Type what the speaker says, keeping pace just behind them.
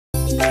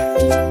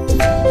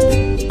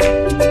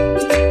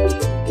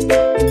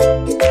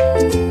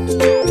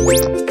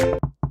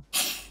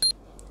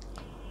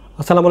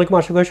আসসালামু আলাইকুম,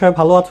 আশা করি সবাই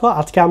ভালো আছো।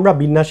 আজকে আমরা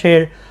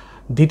বিন্যাসের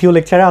দ্বিতীয়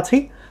লেকচারে আছি।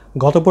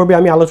 গত পর্বে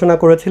আমি আলোচনা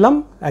করেছিলাম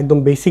একদম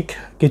বেসিক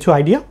কিছু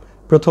আইডিয়া।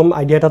 প্রথম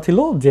আইডিয়াটা ছিল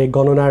যে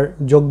গণনার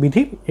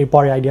যোগবিধি,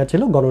 এরপরে আইডিয়া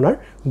ছিল গণনার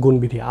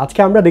গুণবিধি। আজকে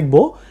আমরা দেখব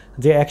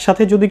যে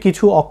একসাথে যদি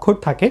কিছু অক্ষর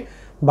থাকে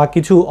বা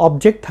কিছু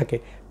অবজেক্ট থাকে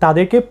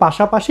তাদেরকে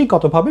পাশাপাশি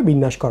কতভাবে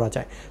বিন্যাস করা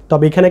যায়।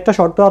 তবে এখানে একটা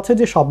শর্ত আছে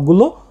যে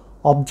সবগুলো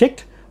অবজেক্ট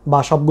বা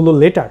সবগুলো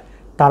লেটার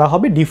তারা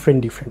হবে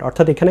ডিফারেন্ট,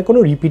 অর্থাৎ এখানে কোনো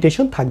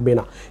রিপিটেশন থাকবে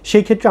না।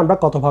 সেই ক্ষেত্রে আমরা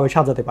কতভাবে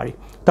সাজাতে পারি,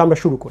 তো আমরা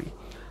শুরু করি।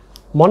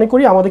 মনে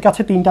করি আমাদের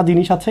কাছে তিনটা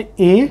জিনিস আছে,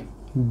 এ,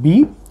 বি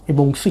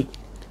এবং সি।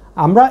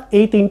 আমরা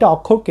এই তিনটা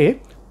অক্ষরকে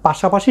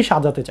পাশাপাশি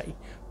সাজাতে চাই,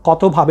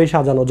 কতভাবে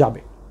সাজানো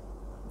যাবে।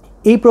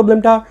 এই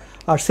প্রবলেমটা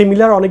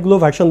সিমিলার অনেকগুলো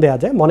ভার্সন দেওয়া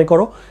যায়। মনে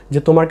করো যে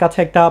তোমার কাছে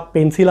একটা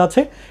পেন্সিল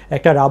আছে,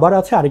 একটা রাবার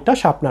আছে, আরেকটা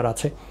শার্পনার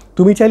আছে।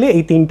 তুমি চাইলে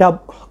এই তিনটা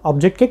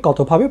অবজেক্টকে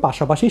কতভাবে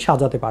পাশাপাশি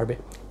সাজাতে পারবে।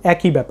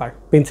 একই ব্যাপার,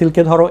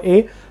 পেন্সিলকে ধরো এ,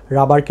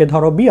 রাবারকে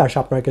ধরো বি, আর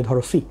শার্পনারকে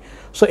ধরো সি।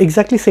 সো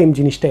এক্স্যাক্টলি সেম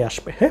জিনিসটাই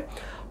আসবে, হ্যাঁ।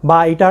 বা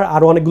এটার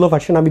আরও অনেকগুলো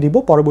ভার্সন আমি দিব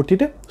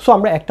পরবর্তীতে। সো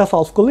আমরা একটা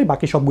সলভ করলেই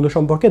বাকি সবগুলো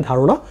সম্পর্কে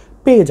ধারণা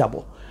পেয়ে যাব।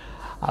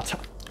 আচ্ছা,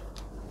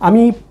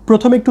 আমি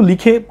প্রথমে একটু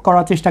লিখে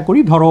করার চেষ্টা করি।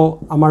 ধরো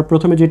আমার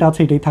প্রথমে যেটা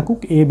আছে এটাই থাকুক,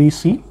 A B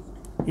C,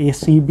 A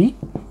C B,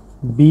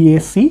 B A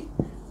C,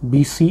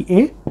 B C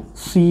A,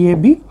 C A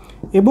B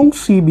এবং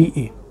সি বি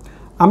এ।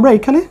 আমরা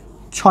এখানে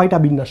 6টা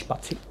বিন্যাস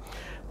পাচ্ছি।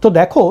 তো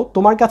দেখো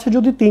তোমার কাছে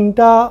যদি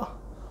তিনটা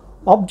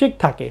অবজেক্ট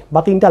থাকে বা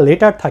তিনটা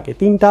লেটার থাকে,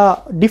 তিনটা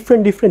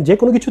ডিফারেন্ট যে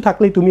কোনো কিছু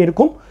থাকলেই তুমি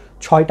এরকম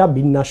 6টা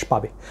বিন্যাস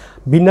পাবে।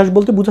 বিন্যাস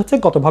বলতে বোঝাচ্ছে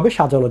কতভাবে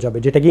সাজানো যাবে,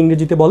 যেটাকে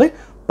ইংরেজিতে বলে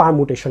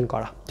পারমুটেশন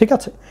করা, ঠিক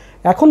আছে।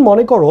 এখন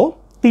মনে করো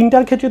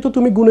তিনটার ক্ষেত্রে তো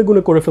তুমি গুণে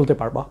গুণে করে ফেলতে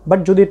পারবা, বাট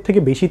যদি এর থেকে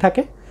বেশি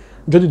থাকে,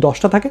 যদি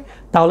 10টা থাকে,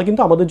 তাহলে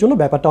কিন্তু আমাদের জন্য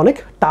ব্যাপারটা অনেক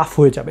টাফ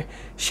হয়ে যাবে।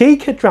 সেই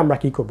ক্ষেত্রে আমরা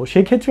কি করব?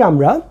 সেই ক্ষেত্রে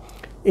আমরা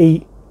এই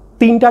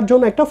তিনটার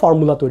জন্য একটা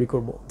ফর্মুলা তৈরি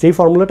করব, যেই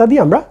ফর্মুলাটা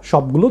দিয়ে আমরা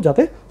সবগুলো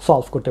যাতে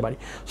সলভ করতে পারি।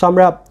 সো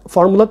আমরা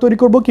ফর্মুলা তৈরি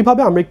করব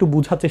কিভাবে, আমরা একটু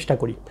বোঝার চেষ্টা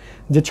করি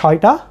যে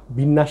 6টা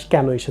বিন্যাস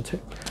কেন এসেছে।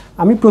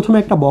 আমি প্রথমে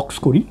একটা বক্স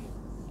করি,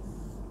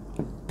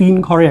 3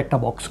 ঘরে একটা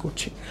বক্স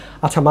করছি।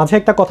 আচ্ছা, মাঝে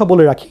একটা কথা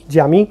বলে রাখি যে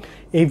আমি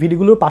এই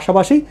ভিডিওগুলোর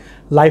পাশাপাশি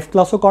লাইভ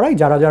ক্লাসও করাই।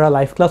 যারা যারা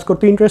লাইভ ক্লাস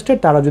করতে ইন্টারেস্টেড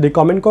তারা যদি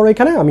কমেন্ট করো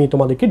এখানে, আমি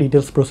তোমাদেরকে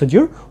ডিটেলস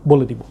প্রসিডিওর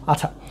বলে দিব।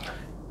 আচ্ছা,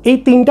 এই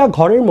 3টা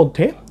ঘরের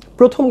মধ্যে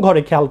প্রথম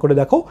ঘরে খেয়াল করে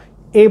দেখো,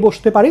 এ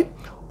বসতে পারে,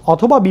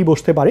 অথবা বি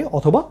বসতে পারে,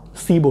 অথবা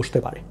সি বসতে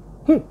পারে।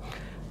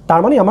 তার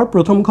মানে আমার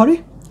প্রথম ঘরে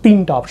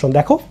 3টা অপশন,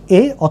 দেখো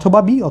এ অথবা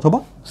বি অথবা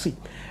সি।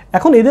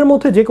 এখন এদের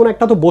মধ্যে যে কোনো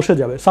একটা তো বসে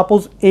যাবে।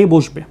 সাপোজ এ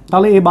বসবে,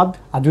 তাহলে এ বাদ,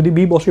 আর যদি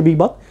বি বসে বি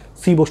বাদ,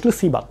 সি বসলে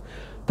সি বাদ,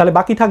 তাহলে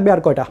বাকি থাকবে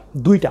আর কয়টা?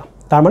 2টা।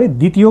 তার মানে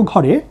দ্বিতীয়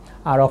ঘরে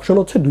আর অপশন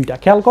হচ্ছে 2টা।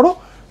 খেয়াল করো,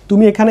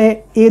 তুমি এখানে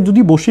এ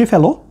যদি বসিয়ে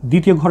ফেলো,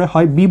 দ্বিতীয় ঘরে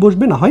হয় বি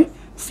বসবে, না হয়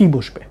সি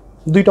বসবে,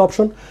 2টা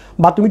অপশন।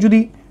 বা তুমি যদি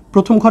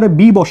প্রথম ঘরে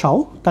বি বসাও,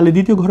 তাহলে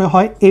দ্বিতীয় ঘরে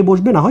হয় এ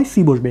বসবে, না হয়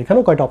সি বসবে।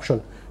 এখানেও কয়টা অপশন?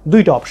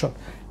 2টা অপশন।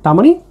 তার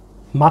মানে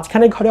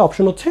মাঝখানে ঘরে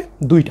অপশন হচ্ছে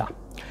 2টা।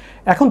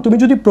 এখন তুমি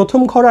যদি প্রথম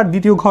ঘর আর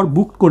দ্বিতীয় ঘর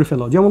বুক করে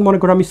ফেলো, যেমন মনে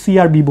করো আমি সি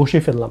আর বি বসে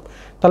ফেললাম,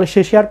 তাহলে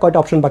শেষে আর কয়টা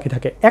অপশন বাকি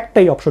থাকে?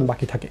 একটাই অপশন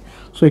বাকি থাকে।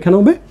 সো এখানে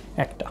হবে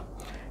একটা।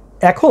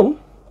 এখন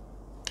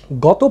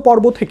গত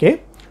পর্ব থেকে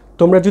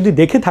তোমরা যদি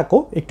দেখে থাকো,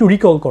 একটু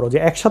রিকল করো যে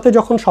একসাথে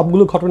যখন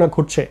সবগুলো ঘটনা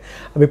ঘটছে,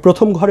 আমি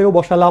প্রথম ঘরেও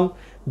বসালাম,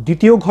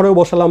 দ্বিতীয় ঘরেও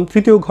বসালাম,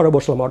 তৃতীয় ঘরে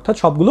বসালাম, অর্থাৎ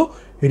সবগুলো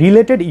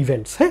রিলেটেড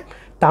ইভেন্টস, হ্যাঁ।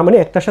 তার মানে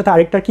একটার সাথে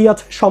আরেকটার কি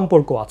আছে?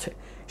 সম্পর্ক আছে।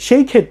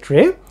 সেই ক্ষেত্রে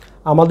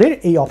আমাদের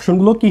এই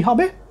অপশনগুলো কি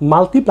হবে?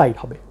 মাল্টিপ্লাইড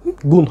হবে,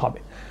 গুণ হবে।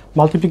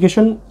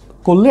 মাল্টিপ্লিকেশন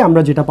করলে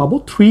আমরা যেটা পাবো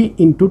 3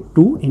 ×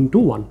 2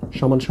 × 1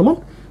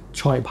 =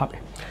 6 ভাবে।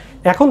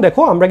 এখন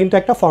দেখো আমরা কিন্তু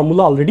একটা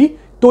ফর্মুলা অলরেডি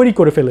তৈরি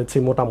করে ফেলেছি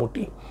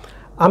মোটামুটি।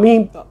 আমি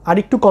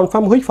আরেকটু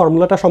কনফার্ম হই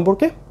ফর্মুলাটা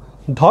সম্পর্কে।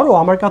 ধরো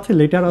আমার কাছে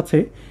লেটার আছে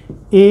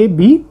এ,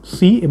 বি,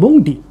 সি এবং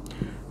ডি।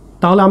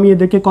 তাহলে আমি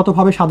এদেরকে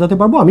কতভাবে সাজাতে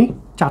পারবো? আমি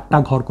 4টা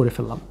ঘর করে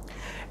ফেললাম।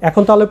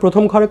 এখন তাহলে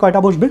প্রথম ঘরে কয়টা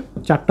বসবে?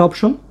 4টা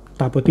অপশন,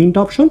 তারপর 3টা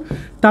অপশন,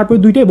 তারপর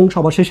 2টা এবং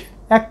সবার শেষে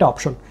একটা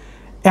অপশন।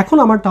 এখন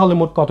আমার তাহলে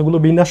মোট কতগুলো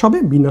বিন্যাস হবে?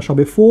 বিন্যাস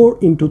হবে 4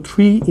 ×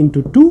 3 ×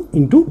 2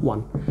 × 1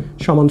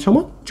 =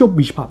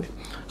 24 ভাবে।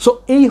 সো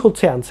এই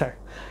হচ্ছে অ্যান্সার।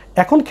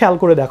 এখন খেয়াল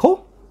করে দেখো,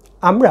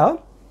 আমরা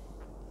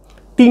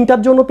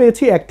 3টার জন্য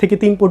পেয়েছি 1 থেকে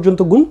 3 পর্যন্ত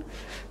গুণ,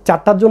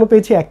 4টার জন্য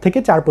পেয়েছি 1 থেকে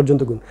 4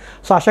 পর্যন্ত গুণ।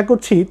 সো আশা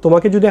করছি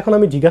তোমাকে যদি এখন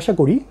আমি জিজ্ঞাসা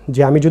করি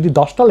যে আমি যদি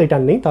 10টা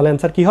লেটার নেই, তাহলে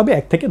অ্যান্সার কী হবে?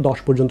 1 থেকে 10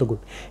 পর্যন্ত গুণ।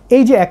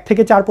 এই যে 1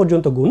 থেকে 4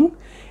 পর্যন্ত গুণ,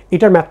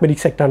 এটার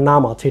ম্যাথমেটিক্স একটা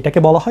নাম আছে, এটাকে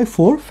বলা হয়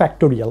 4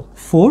 ফ্যাক্টোরিয়াল।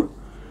 4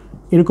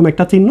 এরকম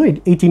একটা চিহ্ন,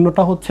 এই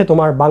চিহ্নটা হচ্ছে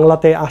তোমার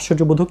বাংলাতে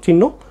আশ্চর্যবোধক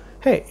চিহ্ন,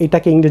 হ্যাঁ।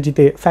 এটাকে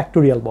ইংরেজিতে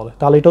ফ্যাক্টোরিয়াল বলে।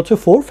 তাহলে এটা হচ্ছে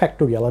 4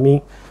 ফ্যাক্টোরিয়াল। আমি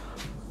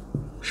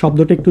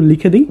শব্দটা একটু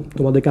লিখে দিই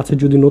তোমাদের কাছে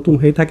যদি নতুন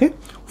হয়ে থাকে।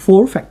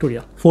 4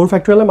 ফ্যাক্টোরিয়াল। 4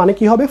 ফ্যাক্টোরিয়ালের মানে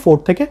কি হবে? 4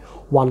 থেকে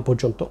 1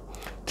 পর্যন্ত।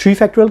 3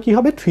 ফ্যাক্টোরিয়াল কি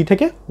হবে? 3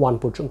 থেকে 1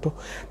 পর্যন্ত।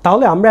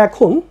 তাহলে আমরা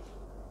এখন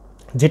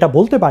যেটা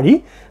বলতে পারি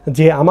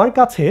যে আমার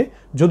কাছে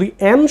যদি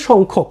n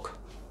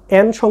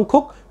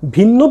সংখ্যক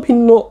ভিন্ন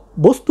ভিন্ন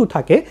বস্তু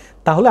থাকে,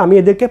 তাহলে আমি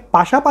এদেরকে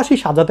পাশাপাশি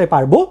সাজাতে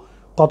পারবো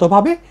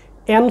কতভাবে?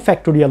 n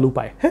ফ্যাক্টোরিয়াল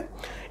উপায়, হ্যাঁ।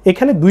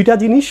 এখানে 2টা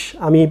জিনিস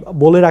আমি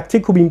বলে রাখছি,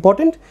 খুব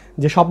ইম্পর্টেন্ট,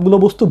 যে সবগুলো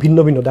বস্তু ভিন্ন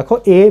ভিন্ন। দেখো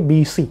এ, বি,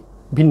 সি,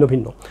 ভিন্ন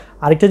ভিন্ন।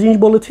 আরেকটা জিনিস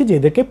বলেছি যে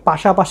এদেরকে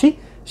পাশাপাশি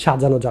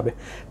সাজানো যাবে,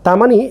 তার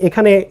মানে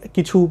এখানে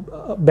কিছু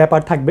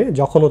ব্যাপার থাকবে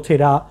যখন হচ্ছে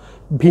এরা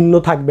ভিন্ন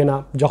থাকবে না,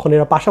 যখন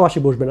এরা পাশাপাশি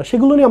বসবে না,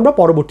 সেগুলো নিয়ে আমরা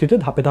পরবর্তীতে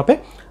ধাপে ধাপে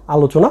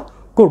আলোচনা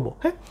করব।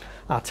 হ্যাঁ,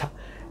 আচ্ছা,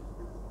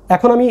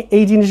 এখন আমি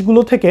এই জিনিসগুলো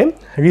থেকে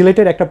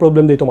রিলেটেড একটা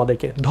প্রবলেম দিই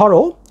তোমাদেরকে। ধরো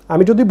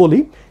আমি যদি বলি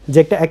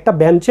যে একটা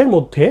বেঞ্চের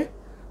মধ্যে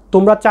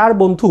তোমরা 4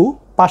 বন্ধু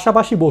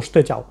পাশাপাশি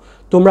বসতে চাও,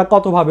 তোমরা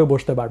কতভাবে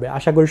বসতে পারবে?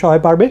 আশা করি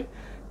সবাই পারবে।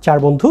 4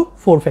 বন্ধু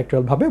 4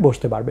 ফ্যাক্টরিয়ালভাবে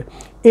বসতে পারবে।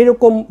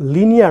 এরকম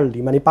লিনিয়ারলি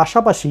মানে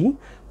পাশাপাশি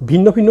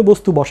ভিন্ন ভিন্ন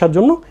বস্তু বসার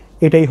জন্য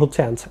এটাই হচ্ছে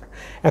অ্যান্সার।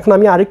 এখন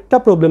আমি আরেকটা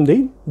প্রবলেম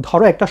দিই।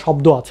 ধরো একটা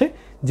শব্দ আছে,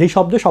 যেই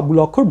শব্দে সবগুলো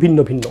অক্ষর ভিন্ন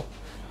ভিন্ন।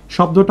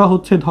 শব্দটা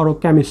হচ্ছে ধরো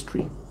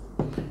কেমিস্ট্রি।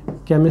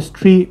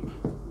 কেমিস্ট্রি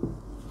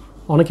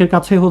অনেকের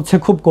কাছে হচ্ছে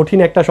খুব কঠিন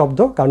একটা শব্দ,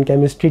 কারণ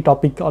কেমিস্ট্রি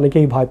টপিক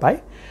অনেকেই ভয় পায়।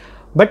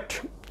 বাট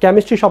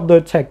কেমিস্ট্রি শব্দ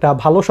হচ্ছে একটা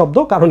ভালো শব্দ,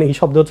 কারণ এই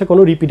শব্দ হচ্ছে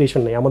কোনো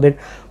রিপিটেশন নেই, আমাদের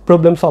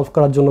প্রবলেম সলভ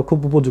করার জন্য খুব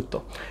উপযুক্ত।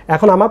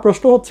 এখন আমার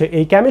প্রশ্ন হচ্ছে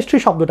এই কেমিস্ট্রি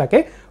শব্দটাকে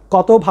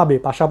কতভাবে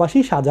পাশাপাশি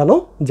সাজানো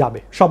যাবে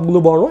সবগুলো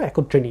বর্ণ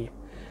একত্রে নিয়ে?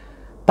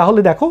 তাহলে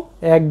দেখো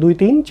 1 2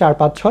 3 4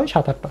 5 6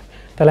 7 8 9,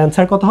 তাহলে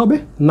অ্যান্সার কত হবে?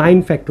 9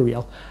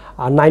 ফ্যাক্টোরিয়াল।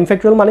 আর 9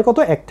 ফ্যাক্টোরিয়াল মানে কত?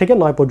 1 থেকে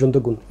 9 পর্যন্ত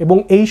গুণ। এবং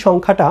এই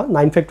সংখ্যাটা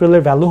 9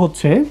 ফ্যাক্টোরিয়ালের ভ্যালু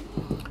হচ্ছে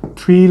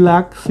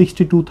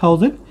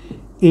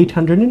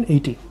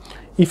 3,62,880,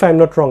 if I am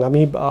not wrong.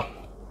 আমি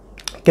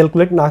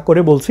ক্যালকুলেট না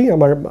করে বলছি,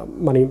 আমার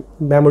মানে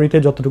মেমোরিতে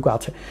যতটুকু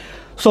আছে।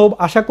 সো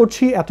আশা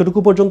করছি এতটুকু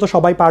পর্যন্ত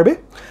সবাই পারবে।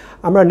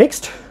 আমরা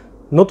নেক্সট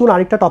নতুন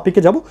আরেকটা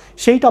টপিকে যাব।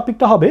 সেই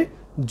টপিকটা হবে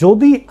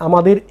যদি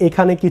আমাদের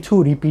এখানে কিছু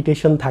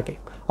রিপিটেশন থাকে,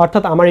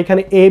 অর্থাৎ আমার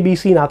এখানে এ বি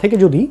সি না থেকে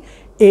যদি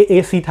এ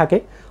সি থাকে,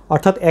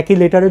 অর্থাৎ একই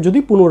লেটারের যদি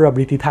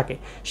পুনরাবৃত্তি থাকে,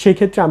 সেই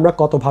ক্ষেত্রে আমরা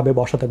কতভাবে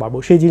বসাতে পারবো,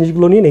 সেই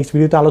জিনিসগুলো নিয়ে নেক্সট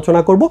ভিডিওতে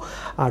আলোচনা করব।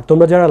 আর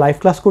তোমরা যারা লাইভ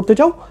ক্লাস করতে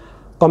চাও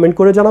কমেন্ট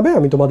করে জানাবে,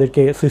 আমি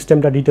তোমাদেরকে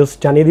সিস্টেমটা ডিটেলস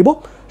জানিয়ে দিব।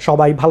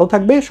 সবাই ভালো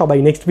থাকবে, সবাই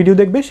নেক্সট ভিডিও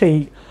দেখবে, সেই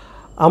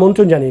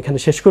আমন্ত্রণ জানিয়ে এখানে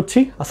শেষ করছি।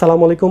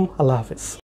 আসসালামু আলাইকুম, আল্লাহ হাফেজ।